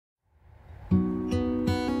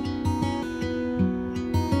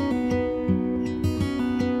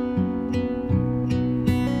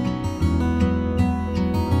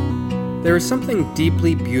There is something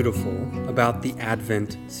deeply beautiful about the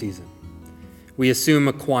Advent season. We assume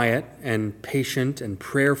a quiet and patient and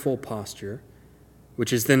prayerful posture,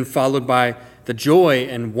 which is then followed by the joy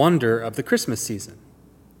and wonder of the Christmas season.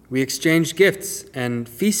 We exchange gifts and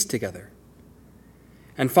feast together.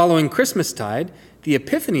 And following Christmastide, the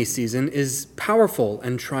Epiphany season is powerful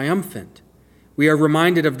and triumphant. We are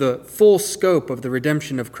reminded of the full scope of the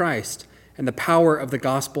redemption of Christ and the power of the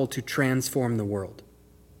gospel to transform the world.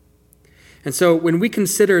 And so when we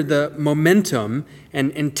consider the momentum and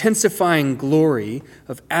intensifying glory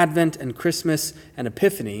of Advent and Christmas and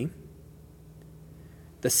Epiphany,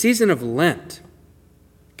 the season of Lent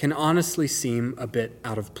can honestly seem a bit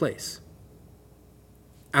out of place.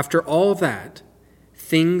 After all that,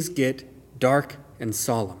 things get dark and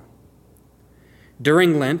solemn.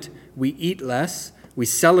 During Lent, we eat less, we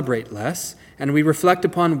celebrate less, and we reflect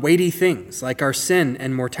upon weighty things like our sin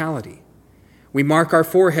and mortality. We mark our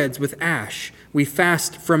foreheads with ash, we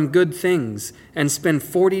fast from good things, and spend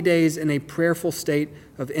 40 days in a prayerful state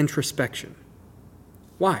of introspection.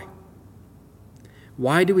 Why?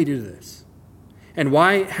 Why do we do this? And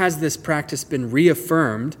why has this practice been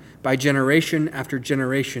reaffirmed by generation after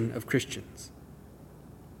generation of Christians?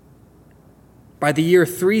 By the year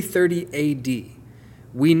 330 AD,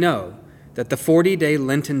 we know that the 40-day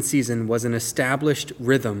Lenten season was an established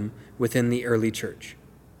rhythm within the early church.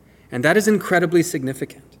 And that is incredibly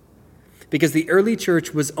significant because the early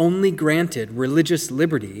church was only granted religious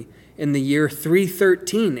liberty in the year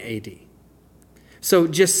 313 AD. So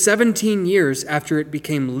just 17 years after it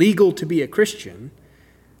became legal to be a Christian,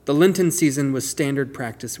 the Lenten season was standard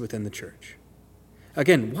practice within the church.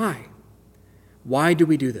 Again, why? Why do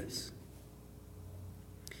we do this?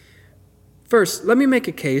 First, let me make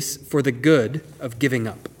a case for the good of giving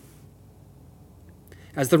up.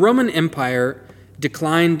 As the Roman Empire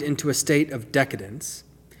declined into a state of decadence,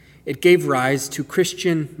 it gave rise to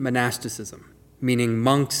Christian monasticism, meaning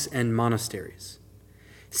monks and monasteries.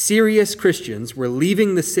 Serious Christians were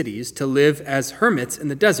leaving the cities to live as hermits in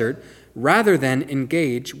the desert rather than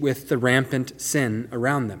engage with the rampant sin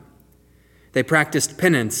around them. They practiced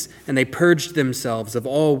penance and they purged themselves of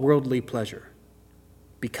all worldly pleasure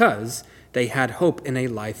because they had hope in a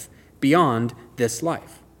life beyond this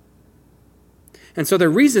life. And so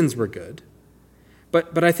their reasons were good,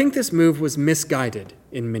 but I think this move was misguided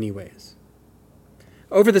in many ways.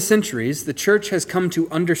 Over the centuries, the church has come to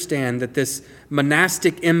understand that this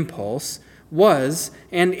monastic impulse was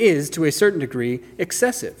and is, to a certain degree,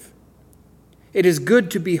 excessive. It is good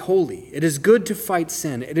to be holy. It is good to fight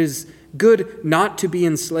sin. It is good not to be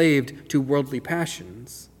enslaved to worldly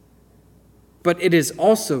passions. But it is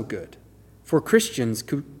also good for Christians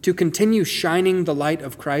to continue shining the light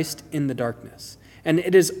of Christ in the darkness. And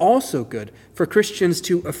it is also good for Christians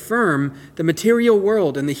to affirm the material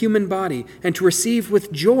world and the human body and to receive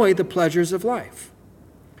with joy the pleasures of life.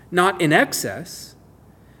 Not in excess,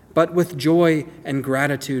 but with joy and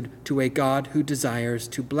gratitude to a God who desires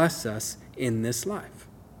to bless us in this life.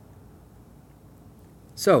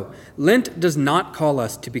 So, Lent does not call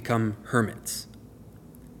us to become hermits.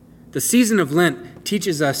 The season of Lent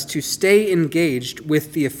teaches us to stay engaged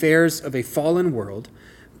with the affairs of a fallen world,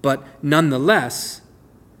 but nonetheless,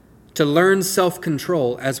 to learn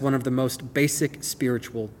self-control as one of the most basic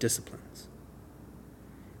spiritual disciplines.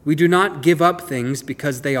 We do not give up things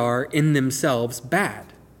because they are in themselves bad.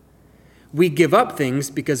 We give up things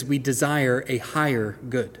because we desire a higher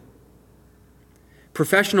good.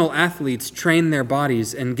 Professional athletes train their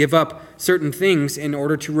bodies and give up certain things in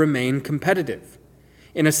order to remain competitive.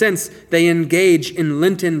 In a sense, they engage in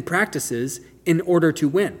Lenten practices in order to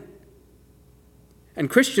win. And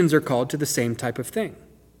Christians are called to the same type of thing.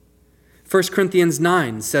 1 Corinthians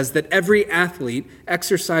 9 says that every athlete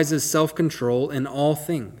exercises self-control in all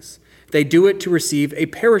things. They do it to receive a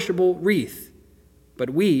perishable wreath, but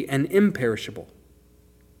we an imperishable.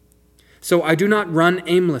 So I do not run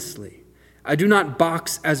aimlessly. I do not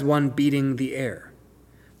box as one beating the air,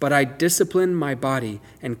 but I discipline my body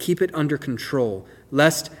and keep it under control,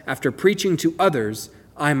 lest after preaching to others,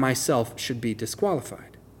 I myself should be disqualified.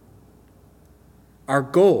 Our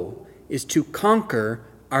goal is to conquer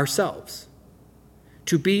ourselves,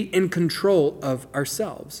 to be in control of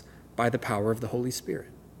ourselves by the power of the Holy Spirit.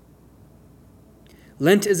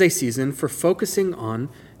 Lent is a season for focusing on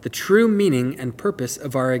the true meaning and purpose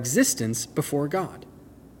of our existence before God.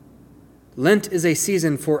 Lent is a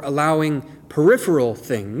season for allowing peripheral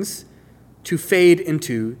things to fade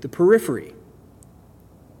into the periphery.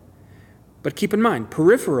 But keep in mind,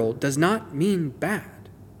 peripheral does not mean bad.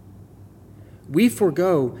 We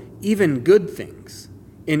forego even good things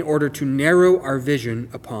in order to narrow our vision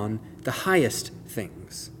upon the highest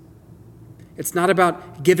things. It's not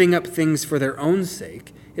about giving up things for their own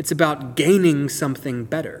sake. It's about gaining something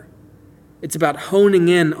better. It's about honing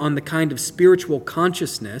in on the kind of spiritual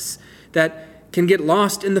consciousness that can get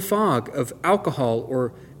lost in the fog of alcohol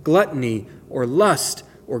or gluttony or lust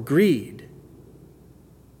or greed.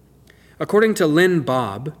 According to Lynn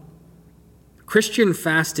Bobb, Christian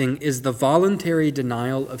fasting is the voluntary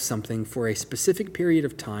denial of something for a specific period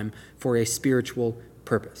of time for a spiritual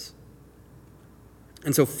purpose.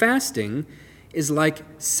 And so fasting is like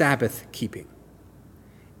Sabbath keeping.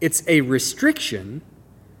 It's a restriction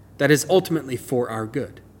that is ultimately for our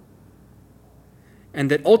good, and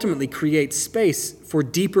that ultimately creates space for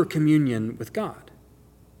deeper communion with God.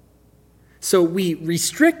 So we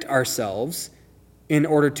restrict ourselves in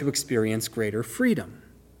order to experience greater freedom.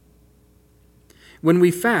 When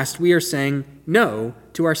we fast, we are saying no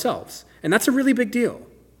to ourselves, and that's a really big deal.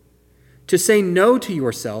 To say no to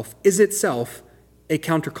yourself is itself a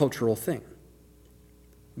countercultural thing.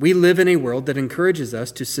 We live in a world that encourages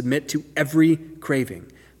us to submit to every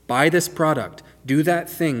craving. Buy this product, do that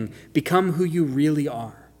thing, become who you really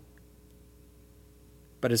are.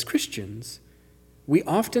 But as Christians, we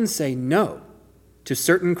often say no to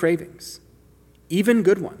certain cravings, even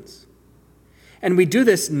good ones. And we do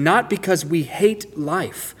this not because we hate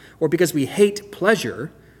life or because we hate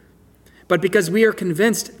pleasure, but because we are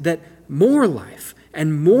convinced that more life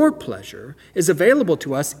and more pleasure is available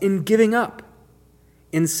to us in giving up,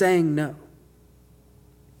 in saying no.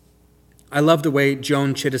 I love the way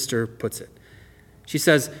Joan Chittister puts it. She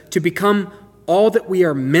says, to become all that we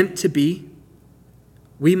are meant to be,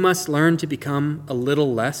 we must learn to become a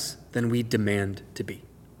little less than we demand to be.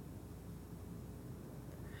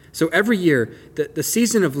 So every year, the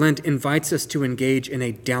season of Lent invites us to engage in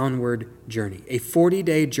a downward journey, a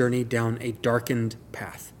 40-day journey down a darkened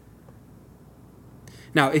path.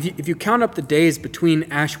 Now, if you count up the days between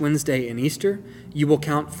Ash Wednesday and Easter, you will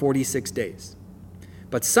count 46 days.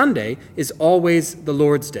 But Sunday is always the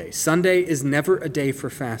Lord's Day. Sunday is never a day for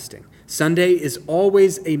fasting. Sunday is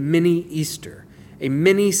always a mini Easter, a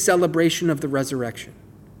mini celebration of the resurrection.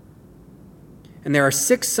 And there are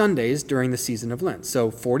 6 Sundays during the season of Lent.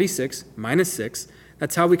 So 46 minus 6,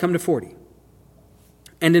 that's how we come to 40.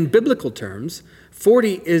 And in biblical terms,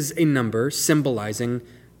 40 is a number symbolizing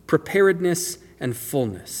preparedness and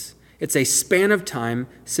fullness. It's a span of time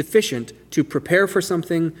sufficient to prepare for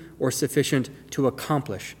something or sufficient to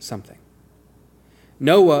accomplish something.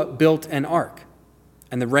 Noah built an ark,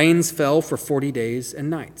 and the rains fell for 40 days and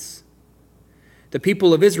nights. The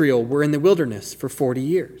people of Israel were in the wilderness for 40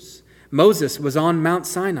 years. Moses was on Mount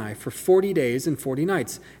Sinai for 40 days and 40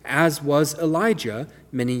 nights, as was Elijah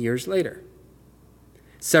many years later.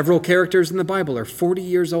 Several characters in the Bible are 40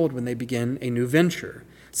 years old when they begin a new venture.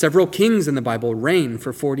 Several kings in the Bible reign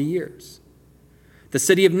for 40 years. The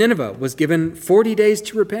city of Nineveh was given 40 days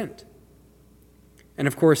to repent. And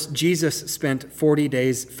of course, Jesus spent 40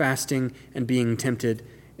 days fasting and being tempted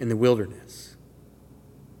in the wilderness.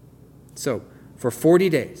 So, for 40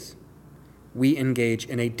 days, we engage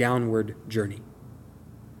in a downward journey.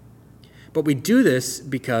 But we do this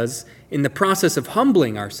because in the process of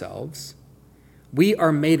humbling ourselves, we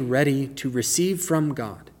are made ready to receive from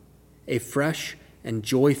God a fresh and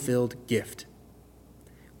joy-filled gift.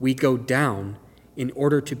 We go down in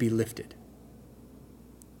order to be lifted.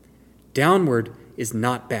 Downward is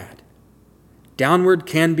not bad. Downward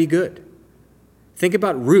can be good. Think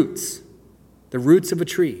about roots, the roots of a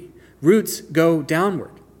tree. Roots go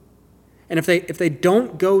downward. And if they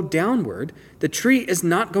don't go downward, the tree is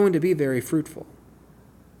not going to be very fruitful.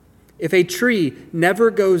 If a tree never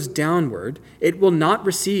goes downward, it will not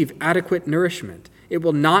receive adequate nourishment. It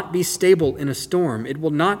will not be stable in a storm. It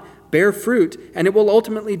will not bear fruit, and it will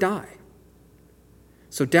ultimately die.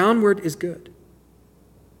 So downward is good.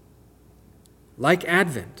 Like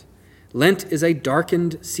Advent, Lent is a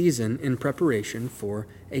darkened season in preparation for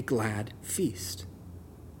a glad feast.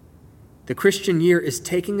 The Christian year is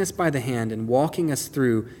taking us by the hand and walking us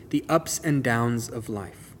through the ups and downs of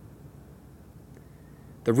life.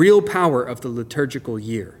 The real power of the liturgical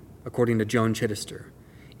year, according to Joan Chittister,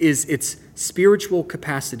 is its spiritual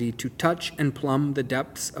capacity to touch and plumb the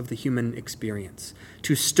depths of the human experience,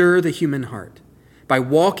 to stir the human heart. By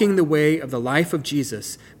walking the way of the life of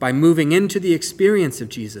Jesus, by moving into the experience of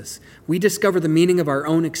Jesus, we discover the meaning of our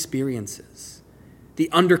own experiences, the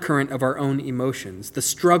undercurrent of our own emotions, the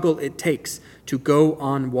struggle it takes to go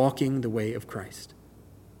on walking the way of Christ.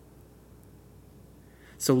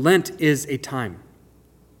 So Lent is a time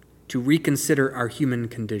to reconsider our human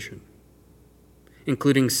condition,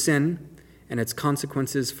 including sin and its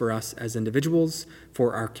consequences for us as individuals,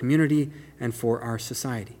 for our community, and for our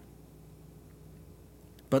society.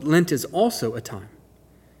 But Lent is also a time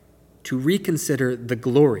to reconsider the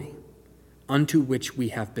glory unto which we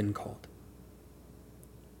have been called.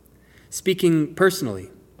 Speaking personally,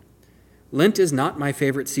 Lent is not my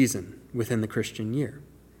favorite season within the Christian year,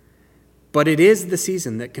 but it is the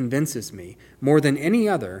season that convinces me more than any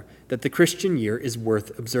other that the Christian year is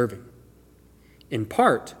worth observing. In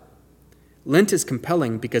part, Lent is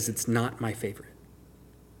compelling because it's not my favorite.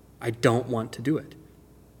 I don't want to do it.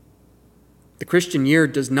 The Christian year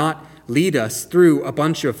does not lead us through a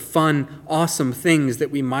bunch of fun, awesome things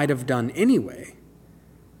that we might have done anyway.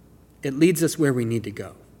 It leads us where we need to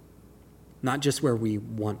go, not just where we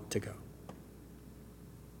want to go.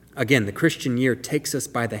 Again, the Christian year takes us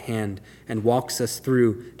by the hand and walks us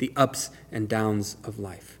through the ups and downs of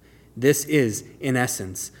life. This is, in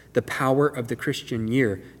essence, the power of the Christian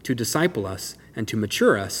year to disciple us and to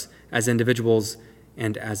mature us as individuals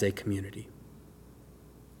and as a community.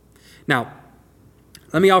 Now,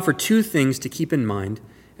 let me offer two things to keep in mind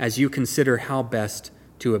as you consider how best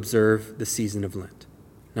to observe the season of Lent.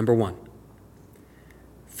 Number one,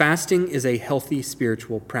 fasting is a healthy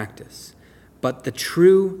spiritual practice, but the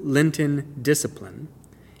true Lenten discipline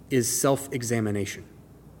is self-examination.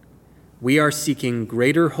 We are seeking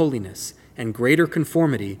greater holiness and greater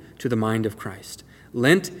conformity to the mind of Christ.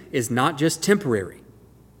 Lent is not just temporary.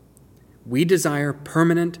 We desire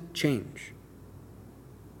permanent change.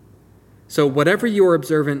 So whatever your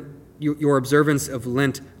observance of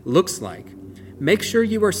Lent looks like, make sure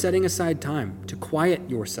you are setting aside time to quiet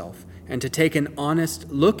yourself and to take an honest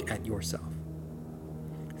look at yourself.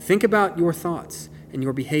 Think about your thoughts and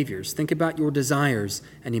your behaviors. Think about your desires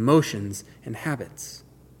and emotions and habits.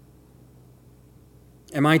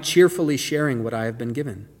 Am I cheerfully sharing what I have been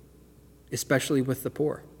given, especially with the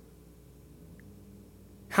poor?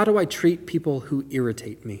 How do I treat people who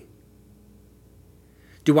irritate me?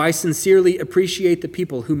 Do I sincerely appreciate the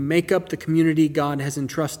people who make up the community God has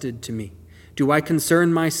entrusted to me? Do I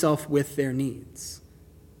concern myself with their needs?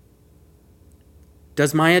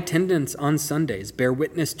 Does my attendance on Sundays bear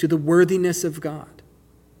witness to the worthiness of God?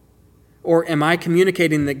 Or am I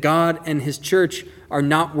communicating that God and His church are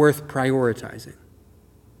not worth prioritizing?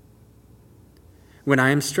 When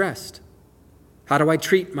I am stressed, how do I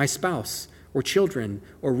treat my spouse or children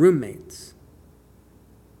or roommates?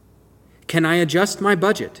 Can I adjust my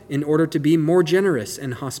budget in order to be more generous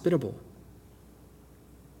and hospitable?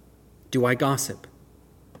 Do I gossip?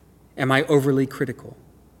 Am I overly critical?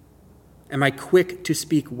 Am I quick to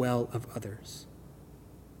speak well of others?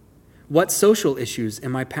 What social issues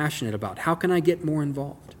am I passionate about? How can I get more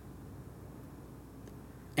involved?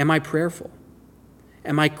 Am I prayerful?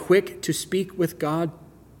 Am I quick to speak with God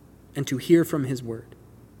and to hear from His word?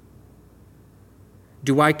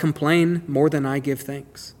 Do I complain more than I give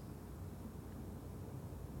thanks?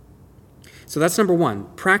 So that's number one,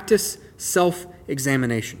 practice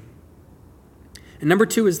self-examination. And number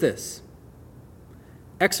two is this,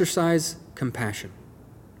 exercise compassion.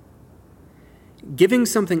 Giving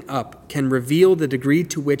something up can reveal the degree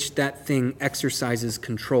to which that thing exercises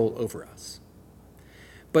control over us.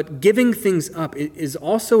 But giving things up is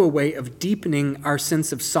also a way of deepening our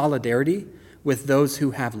sense of solidarity with those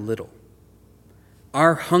who have little.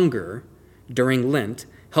 Our hunger during Lent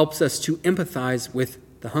helps us to empathize with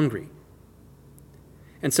the hungry.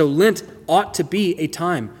 And so Lent ought to be a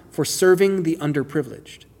time for serving the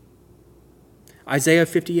underprivileged. Isaiah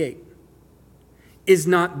 58, is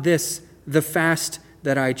not this the fast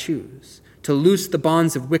that I choose? To loose the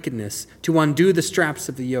bonds of wickedness, to undo the straps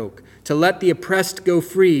of the yoke, to let the oppressed go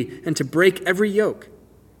free, and to break every yoke?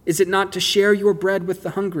 Is it not to share your bread with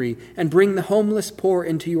the hungry and bring the homeless poor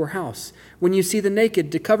into your house? When you see the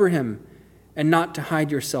naked, to cover him, and not to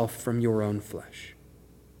hide yourself from your own flesh?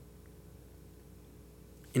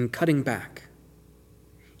 In cutting back,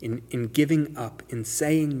 in giving up, in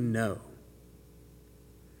saying no,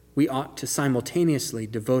 we ought to simultaneously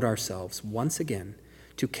devote ourselves once again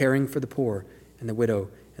to caring for the poor and the widow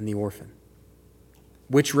and the orphan,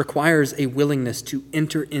 which requires a willingness to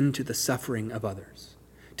enter into the suffering of others,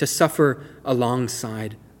 to suffer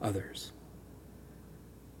alongside others.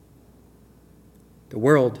 The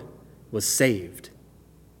world was saved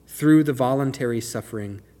through the voluntary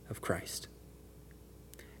suffering of Christ.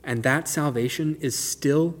 And that salvation is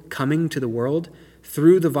still coming to the world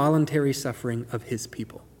through the voluntary suffering of His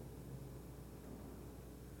people.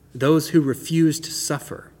 Those who refuse to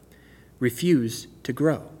suffer refuse to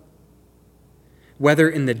grow. Whether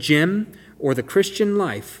in the gym or the Christian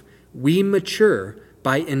life, we mature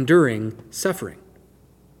by enduring suffering.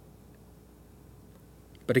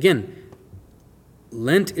 But again,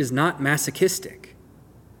 Lent is not masochistic.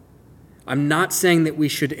 I'm not saying that we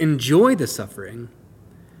should enjoy the suffering,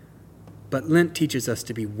 but Lent teaches us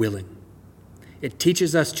to be willing. It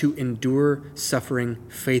teaches us to endure suffering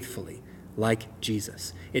faithfully, like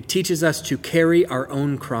Jesus. It teaches us to carry our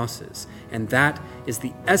own crosses, and that is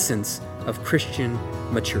the essence of Christian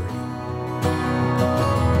maturity.